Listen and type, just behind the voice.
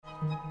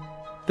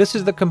This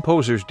is the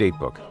Composer's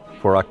Datebook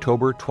for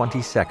October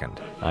 22nd.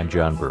 I'm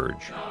John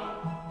Burge.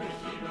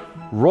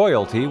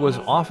 Royalty was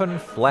often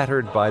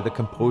flattered by the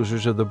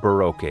composers of the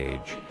Baroque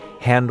age.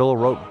 Handel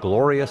wrote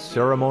glorious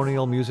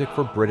ceremonial music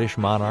for British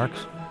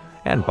monarchs,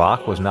 and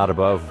Bach was not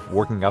above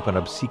working up an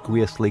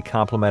obsequiously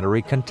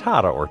complimentary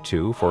cantata or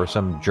two for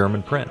some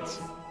German prince.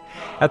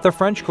 At the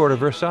French court of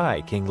Versailles,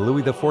 King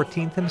Louis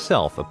XIV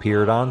himself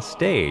appeared on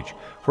stage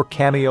for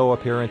cameo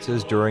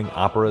appearances during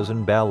operas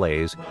and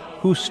ballets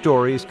whose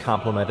stories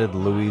complemented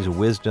Louis's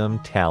wisdom,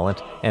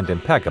 talent, and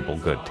impeccable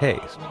good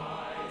taste.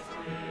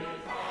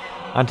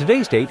 On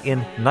today's date, in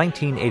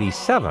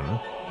 1987,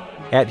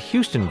 at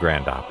Houston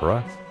Grand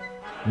Opera,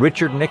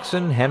 Richard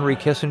Nixon, Henry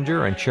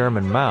Kissinger, and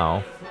Chairman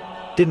Mao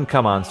didn't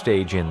come on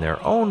stage in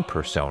their own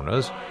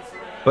personas,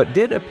 but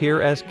did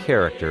appear as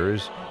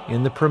characters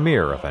in the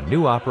premiere of a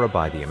new opera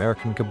by the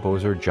American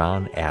composer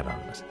John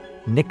Adams.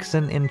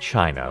 Nixon in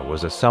China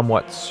was a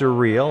somewhat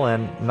surreal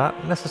and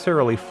not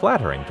necessarily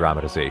flattering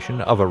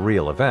dramatization of a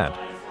real event,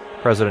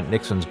 President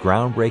Nixon's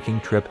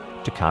groundbreaking trip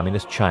to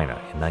Communist China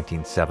in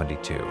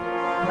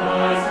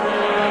 1972.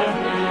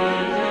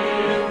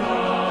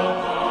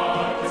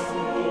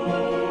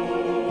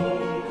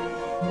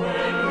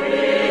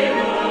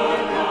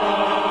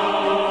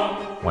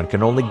 One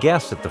can only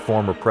guess at the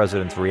former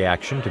president's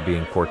reaction to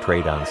being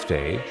portrayed on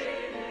stage.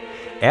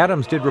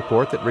 Adams did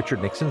report that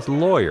Richard Nixon's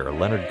lawyer,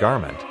 Leonard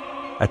Garment,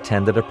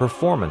 attended a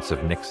performance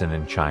of Nixon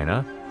in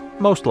China,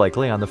 most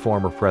likely on the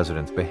former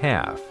president's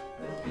behalf.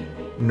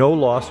 No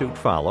lawsuit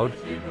followed,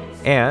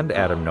 and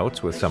Adams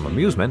notes with some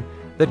amusement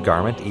that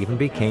Garment even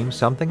became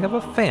something of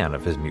a fan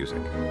of his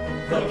music.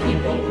 The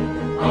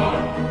people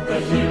are the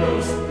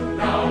heroes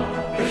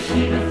now. The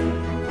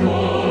zenith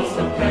pulls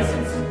the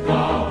peasants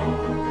wow.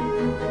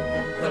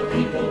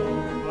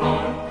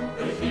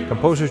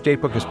 Composer's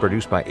Datebook is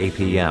produced by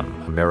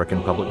APM,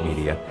 American Public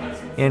Media,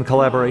 in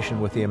collaboration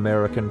with the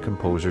American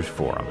Composers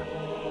Forum,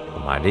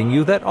 reminding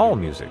you that all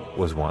music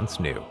was once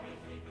new.